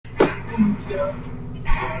Oh,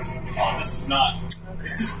 this is not.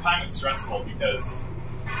 This is kind of stressful because.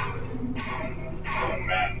 Oh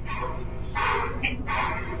man.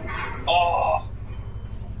 Oh.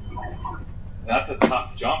 That's a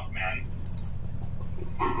tough jump, man.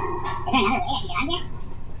 Is there another way I can get out of here?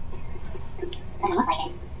 Doesn't look like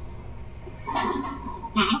it.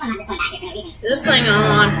 Nah, I hope I'm not just going back here for no reason. This thing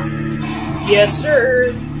on. Yes,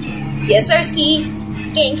 sir. Yes, sirski.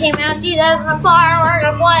 Game came out in 2004. We're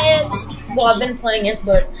gonna play it. Well, I've been playing it,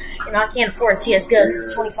 but you know I can't afford CS:GO because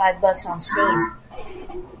it's $25 on Steam.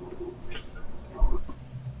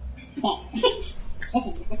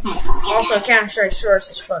 Also, Counter-Strike Source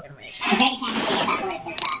is fucking amazing.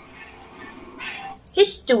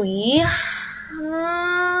 History.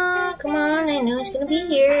 Come on, I know it's gonna be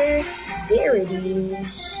here. There it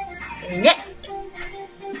is. Net.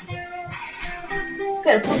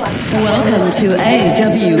 Welcome to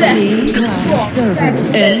AWP Class Server.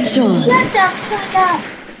 Enjoy. Shut the fuck up.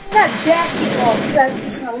 Not basketball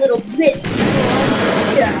practice in a little bit.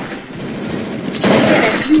 Yeah. I'm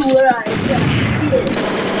gonna do what I did.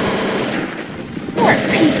 What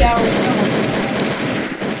peak hours?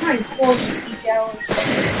 I'm close to peak hours.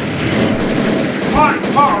 Hi,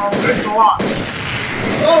 Carl, it's a lot.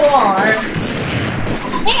 So on.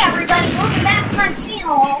 Hey everybody, welcome back to my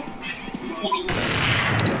channel.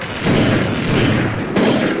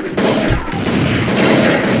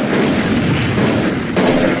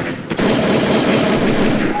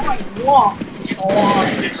 Walk.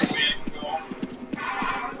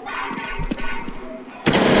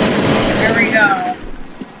 There we go.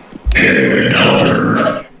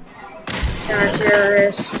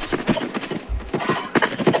 Counter-terrorists.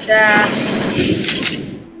 Sass.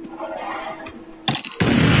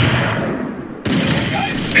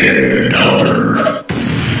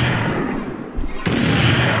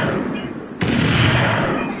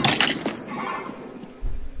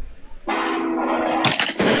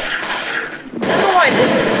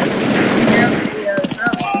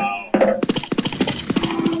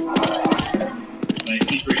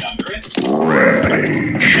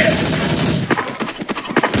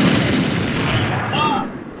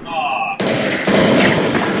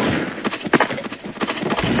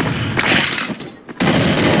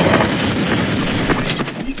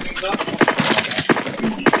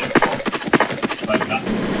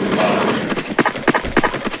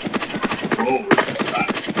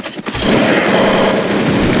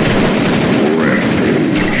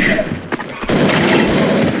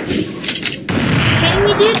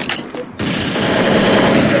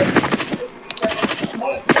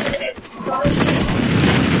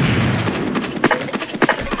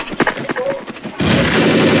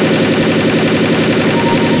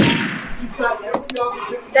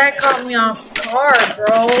 That caught me off guard,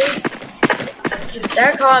 bro.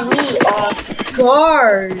 That caught me off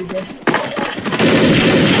guard.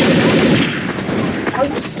 Oh,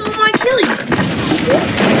 you stole my kill, you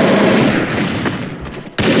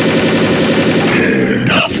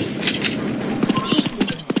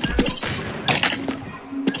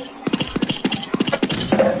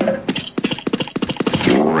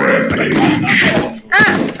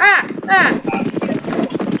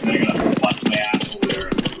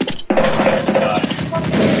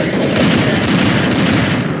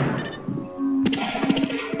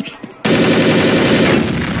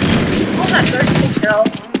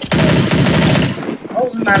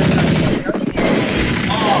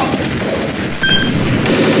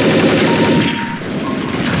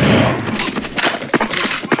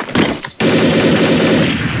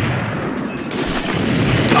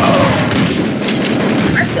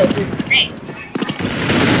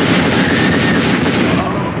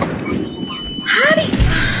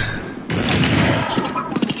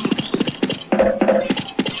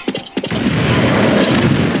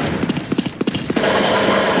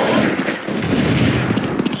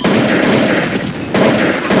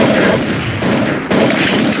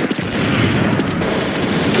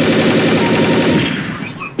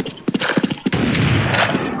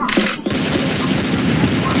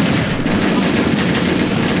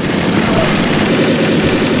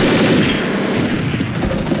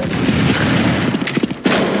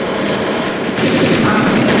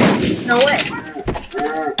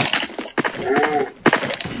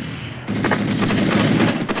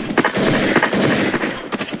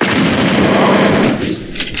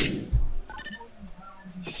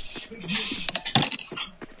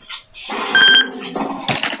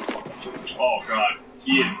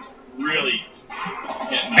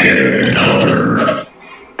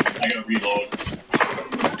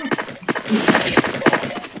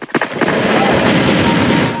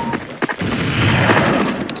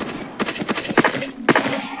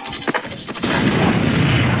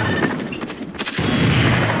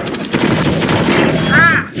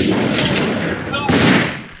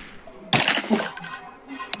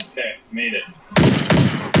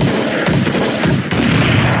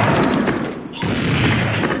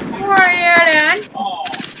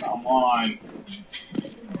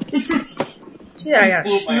See that I got a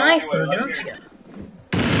sniper, don't you?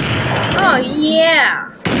 Oh, yeah!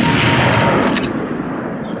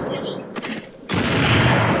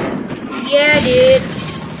 Yeah, dude.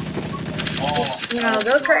 Just, you know,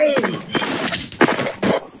 go crazy.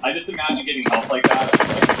 I just imagine getting health like that.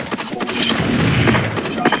 Holding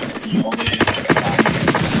giant beam all day.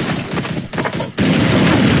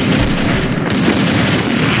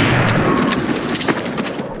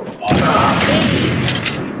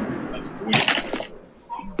 That's weird.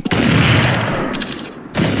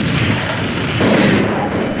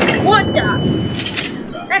 What the?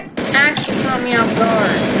 That actually caught me off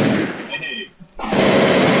guard. Hey.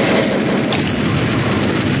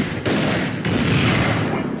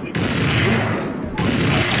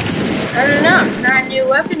 I don't know. I'm trying new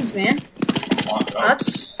weapons, man.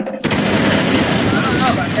 That's. I don't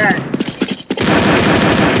know about that.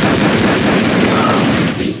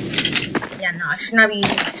 Yeah, no, I should not be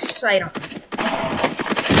using my sight on it.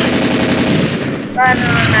 If I have an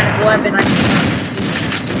automatic weapon, I cannot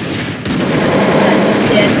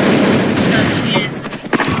use it. No chance.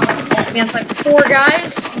 Against like 4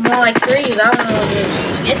 guys, more like 3, I don't know what this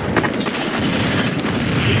shit.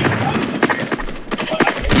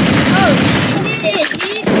 Oh shit,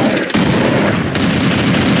 dude!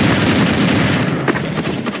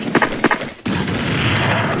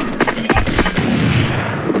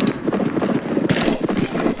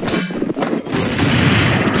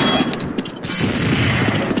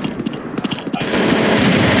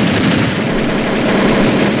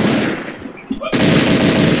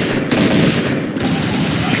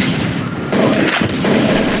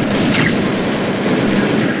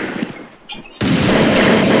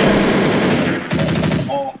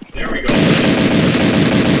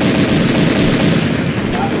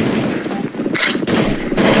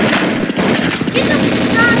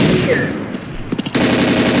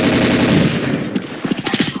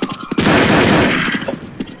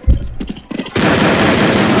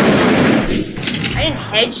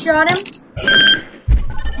 Headshot him?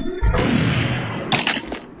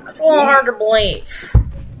 That's a little hard to believe.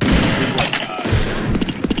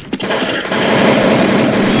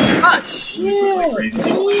 Oh shit!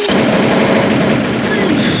 Holy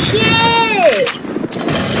shit!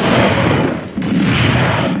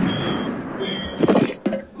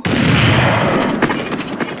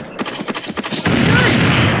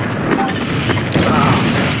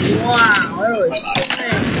 Wow, there was too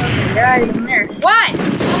many fucking guys in there. What?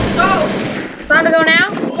 Oh! Time to go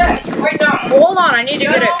now? Yes, right now. Well, hold on, I need to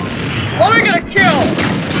get it. Let me get a kill!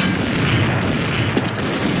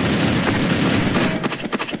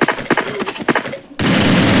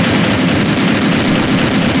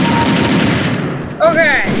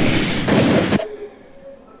 Okay.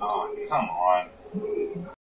 Oh, come on.